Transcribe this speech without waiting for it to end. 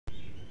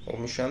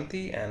Om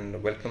Shanti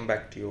and welcome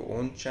back to your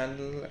own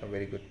channel. A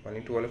very good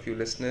morning to all of you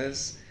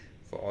listeners.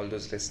 For all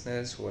those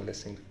listeners who are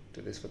listening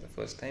to this for the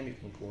first time, you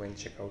can go and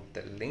check out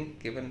the link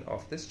given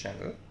of this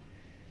channel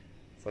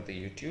for the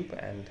YouTube,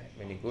 and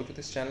when you go to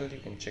this channel you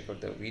can check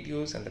out the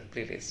videos and the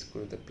playlist.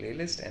 Go to the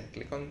playlist and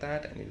click on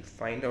that and you'll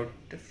find out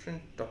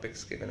different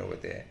topics given over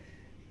there.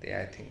 There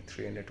are I think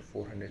 300 to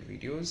 400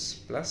 videos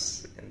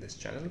plus in this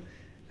channel,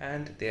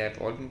 and they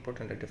have all been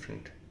put under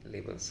different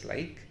labels,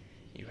 like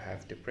you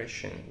have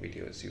depression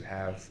videos, you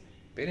have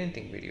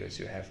parenting videos,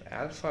 you have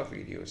alpha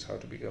videos, how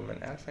to become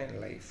an alpha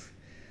in life,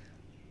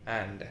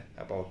 and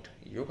about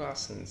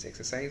yogasans,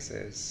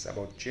 exercises,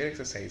 about chair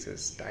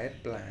exercises,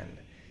 diet plan,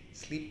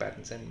 sleep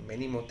patterns, and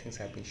many more things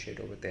have been shared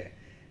over there.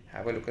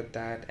 Have a look at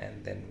that,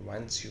 and then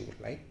once you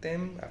like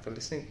them, after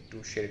listening,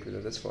 do share it with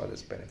others for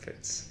others'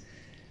 benefits.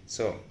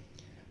 So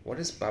what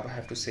does Baba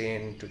have to say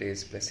in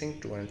today's blessing,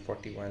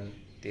 241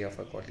 day of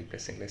a godly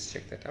blessing? Let's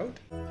check that out.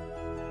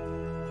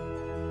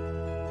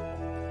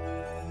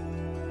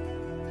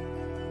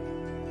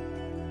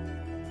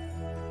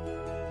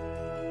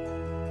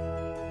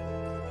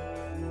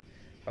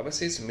 Baba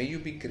says, may you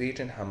be great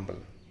and humble.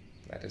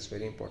 That is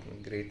very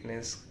important.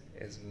 Greatness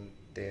isn't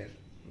there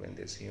when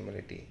there's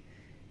humility.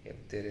 If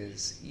there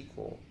is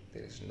ego,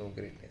 there is no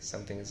greatness.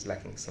 Something is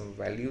lacking, some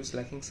values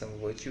lacking, some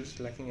virtues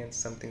lacking, and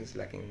something is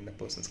lacking in the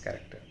person's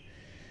character.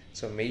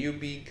 So may you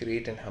be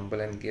great and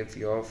humble and give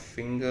your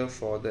finger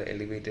for the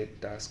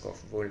elevated task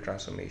of world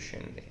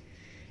transformation.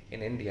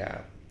 In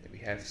India, we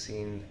have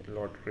seen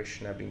Lord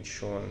Krishna being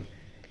shown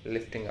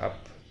lifting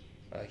up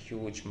a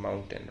huge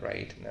mountain,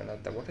 right? Now,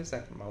 what is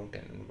that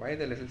mountain? Why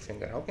the little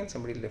finger? How can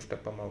somebody lift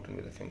up a mountain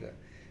with a finger?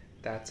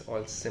 That's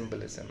all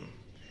symbolism.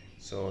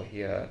 So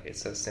here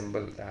it's a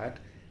symbol that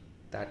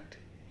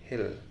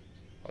hill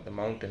or the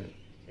mountain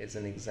is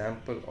an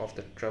example of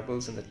the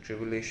troubles and the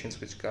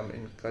tribulations which come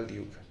in Kali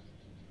Yuga,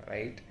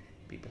 right?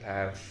 People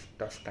have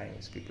tough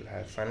times, people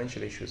have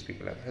financial issues,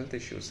 people have health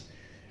issues.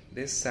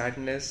 There's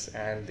sadness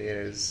and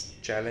there is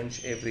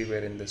challenge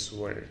everywhere in this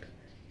world,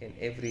 in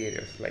every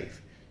area of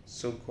life.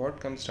 So God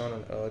comes down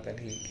on earth and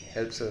He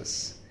helps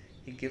us.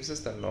 He gives us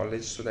the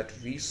knowledge so that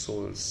we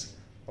souls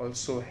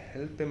also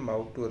help Him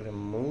out to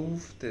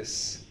remove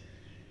this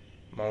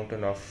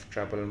mountain of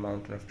trouble,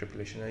 mountain of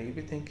tribulation. And you'll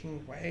be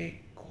thinking,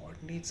 why God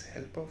needs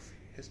help of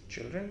His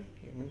children,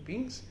 human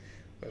beings?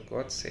 Well,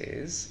 God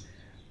says,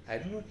 I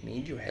do not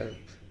need your help,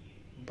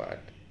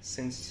 but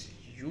since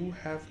you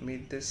have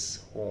made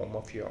this home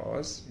of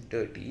yours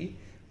dirty,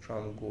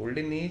 from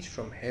golden age,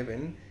 from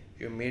heaven,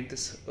 you made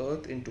this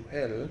earth into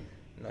hell.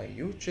 Now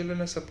you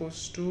children are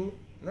supposed to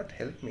not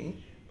help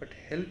me, but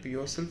help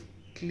yourself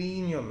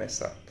clean your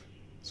mess up.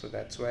 So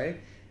that's why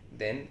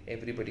then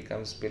everybody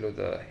comes below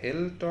the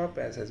hilltop,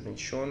 as has been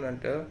shown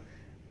under,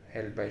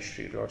 held by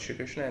Lord Shri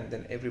Krishna, and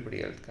then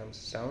everybody else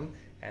comes down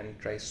and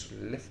tries to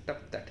lift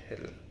up that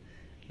hill.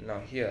 Now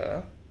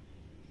here,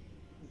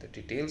 the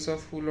details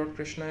of who Lord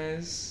Krishna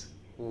is,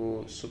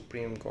 who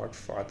Supreme God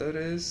Father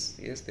is,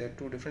 yes, there are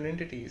two different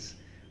entities.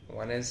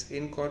 One is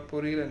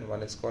incorporeal and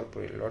one is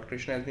corporeal. Lord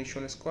Krishna has been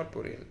shown as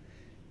corporeal,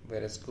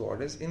 whereas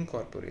God is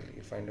incorporeal.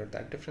 You find out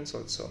that difference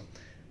also.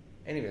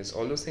 Anyways,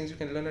 all those things you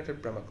can learn at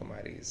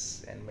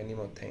Brahmakumaris and many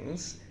more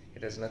things.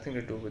 It has nothing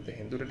to do with the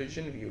Hindu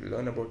religion. You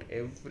learn about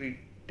every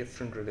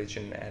different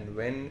religion and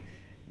when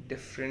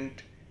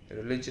different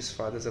religious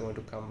fathers are going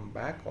to come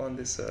back on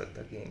this earth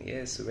again.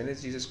 Yes, when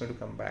is Jesus going to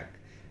come back?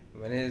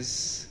 When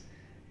is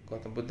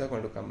Gautam Buddha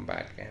going to come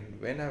back? And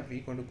when are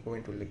we going to go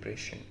into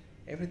liberation?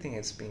 Everything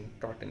has been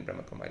taught in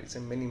Brahmakumaris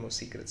and many more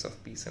secrets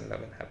of peace and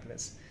love and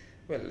happiness.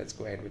 Well, let's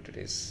go ahead with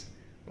today's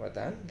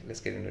Vardhan. Let's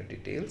get into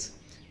details.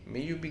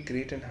 May you be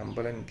great and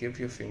humble and give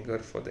your finger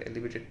for the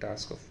elevated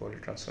task of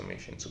world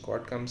transformation. So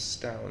God comes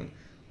down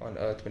on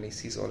earth when He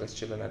sees all His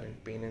children are in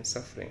pain and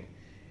suffering.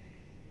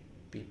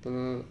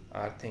 People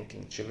are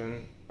thinking,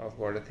 children of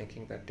God are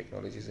thinking that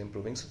technology is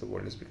improving, so the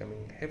world is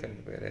becoming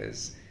heaven,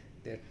 whereas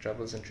there are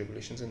troubles and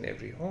tribulations in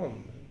every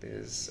home.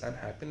 There's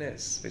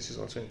unhappiness, which is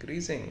also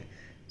increasing.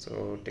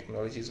 So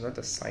technology is not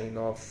a sign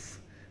of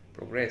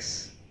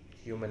progress.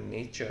 Human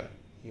nature,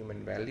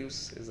 human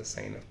values is a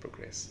sign of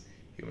progress.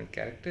 Human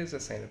character is a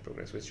sign of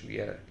progress, which we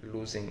are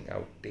losing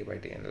out day by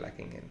day and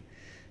lacking in.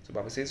 So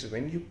Baba says,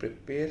 when you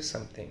prepare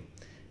something,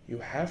 you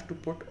have to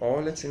put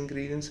all its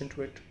ingredients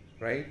into it,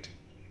 right?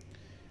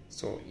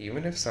 So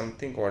even if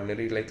something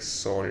ordinary like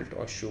salt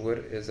or sugar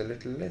is a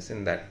little less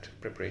in that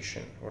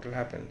preparation, what will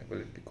happen?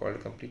 Will it be called a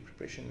complete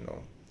preparation?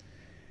 No.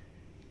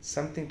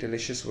 Something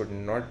delicious would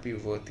not be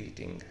worth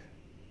eating.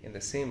 In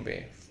the same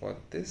way, for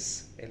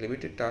this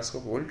elevated task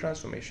of world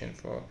transformation,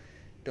 for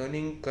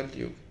turning Kali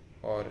Yuga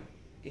or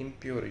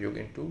impure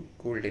Yuga into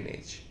golden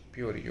age,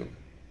 pure Yuga,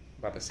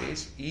 Baba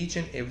says each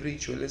and every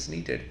jewel is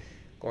needed.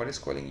 God is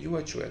calling you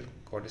a jewel.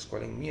 God is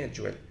calling me a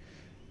jewel.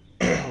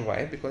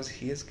 Why? Because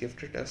He has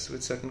gifted us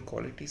with certain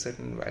qualities,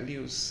 certain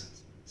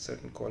values,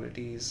 certain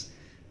qualities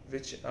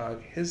which are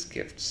His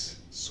gifts.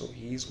 So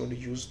He is going to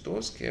use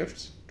those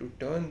gifts to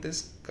turn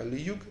this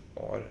Kali Yuga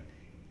or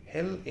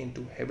hell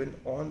into heaven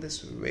on this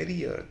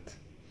very earth.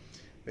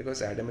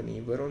 Because Adam and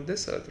Eve were on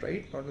this earth,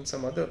 right? Not on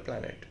some other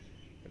planet.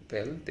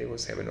 Well, there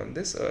was heaven on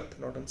this earth,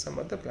 not on some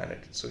other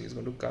planet. So he's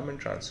going to come and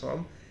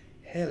transform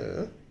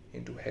hell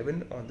into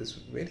heaven on this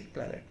very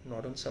planet,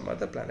 not on some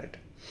other planet.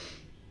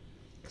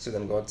 So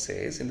then God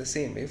says, in the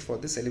same way, for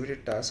this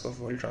elevated task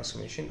of world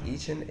transformation,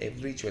 each and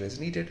every jewel is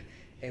needed.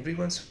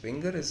 Everyone's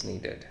finger is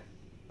needed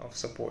of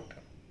support.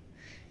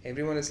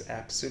 Everyone is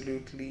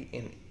absolutely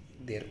in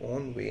their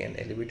own way an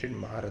elevated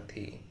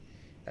Maharathi.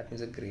 That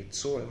means a great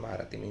soul.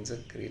 Maharathi means a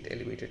great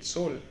elevated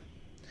soul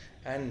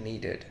and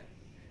needed.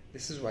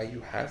 This is why you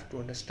have to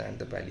understand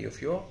the value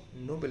of your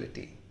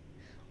nobility.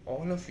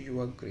 All of you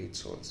are great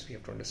souls. We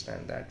have to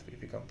understand that. If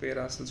we compare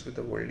ourselves with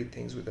the worldly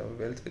things, with our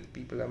wealth, with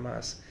people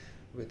amass,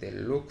 with their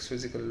looks,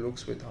 physical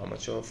looks, with how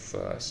much of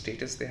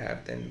status they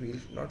have, then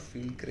we'll not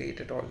feel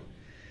great at all.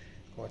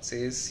 God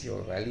says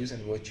your values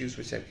and virtues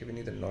which I've given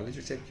you, the knowledge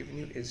which I've given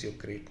you is your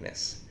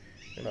greatness.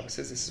 The Baba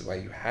says this is why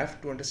you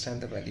have to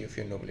understand the value of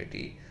your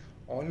nobility.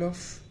 All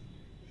of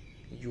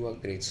you are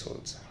great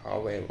souls.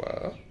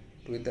 However,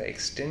 to the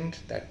extent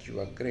that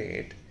you are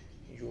great,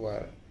 you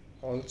are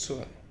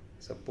also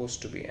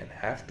supposed to be and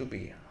have to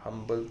be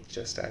humble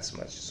just as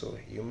much. So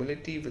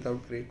humility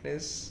without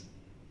greatness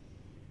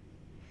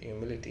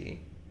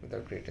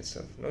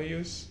of no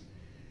use.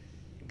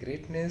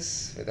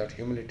 Greatness without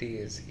humility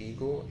is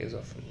ego, is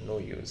of no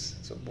use.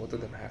 So both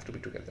of them have to be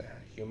together.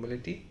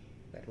 Humility,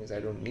 that means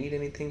I don't need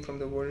anything from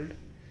the world.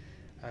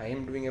 I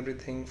am doing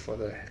everything for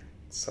the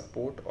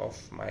support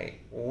of my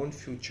own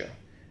future.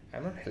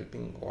 I'm not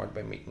helping God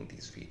by making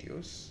these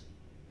videos.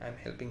 I'm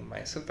helping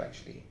myself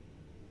actually.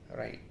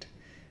 Right.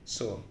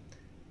 So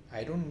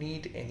I don't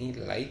need any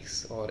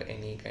likes or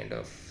any kind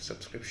of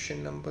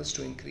subscription numbers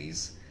to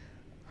increase.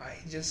 I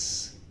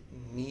just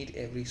need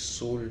every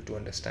soul to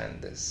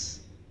understand this,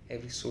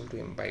 every soul to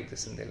imbibe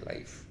this in their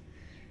life.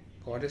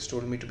 God has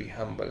told me to be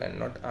humble and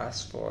not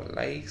ask for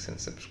likes and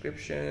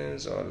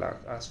subscriptions or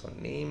ask for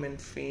name and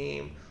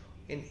fame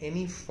in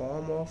any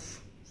form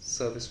of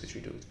service which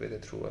we do, whether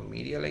through a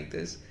media like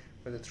this,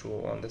 whether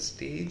through on the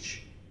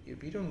stage.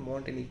 We don't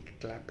want any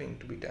clapping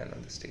to be done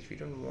on the stage. We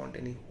don't want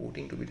any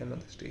hooting to be done on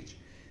the stage.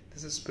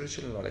 This is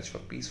spiritual knowledge for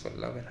peace, for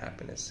love and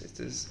happiness. It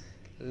is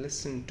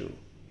listened to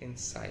in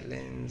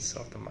silence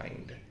of the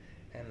mind,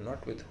 and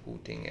not with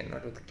hooting and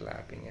not with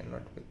clapping and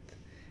not with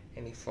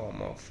any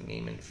form of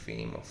name and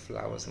fame of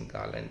flowers and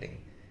garlanding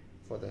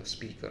for the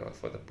speaker or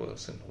for the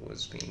person who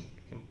has been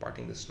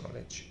imparting this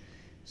knowledge,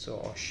 so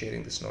or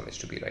sharing this knowledge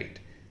to be right.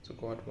 So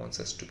God wants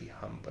us to be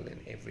humble in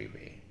every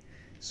way.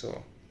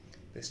 So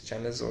this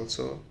channel is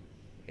also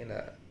in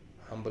a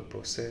humble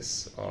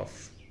process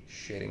of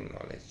sharing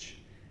knowledge,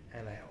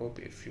 and I hope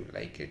if you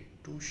like it,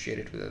 to share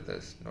it with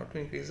others, not to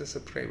increase the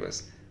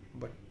subscribers,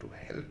 but to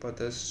help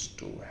others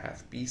to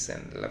have peace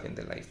and love in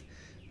their life.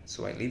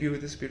 So I leave you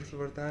with this beautiful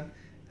Vardhan.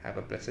 Have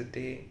a blessed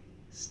day,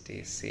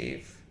 stay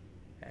safe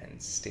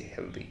and stay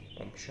healthy.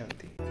 Om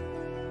Shanti.